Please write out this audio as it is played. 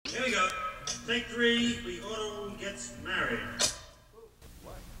Take three, we auto gets married.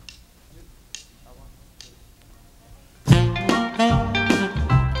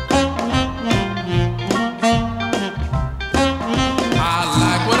 I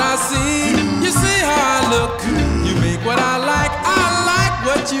like what I see, you see how I look. You make what I like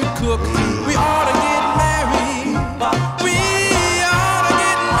what you cook. We ought to get married. We ought to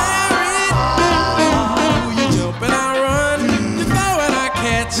get married. Ooh, you jump and I run, you throw and I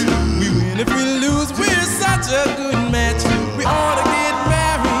catch. We win if we lose, we're such a good match. We ought to get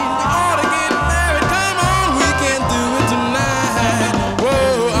married, we ought to get married. Come on, we can do it tonight.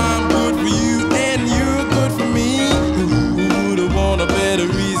 Whoa, I'm good for you and you're good for me. Who would want a better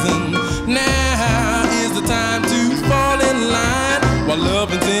reason? Now is the time to fall in line while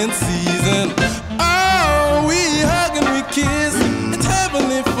loving's in season. Oh, we hug and we kiss, it's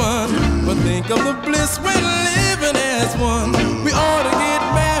heavenly fun. But think of the bliss when living as one. We ought to get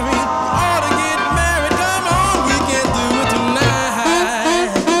married, ought to get married. Come on, we can do it tonight.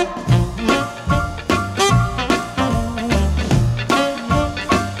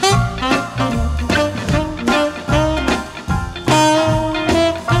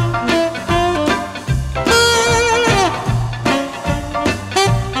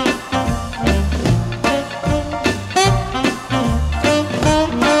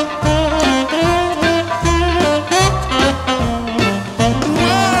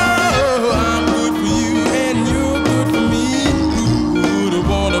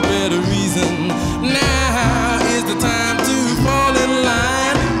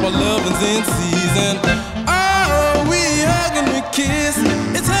 In season. Oh, we hug and we kiss,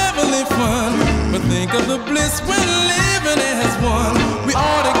 it's heavenly fun. But think of the bliss when living as one. We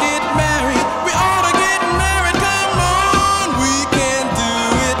ought to get married, we ought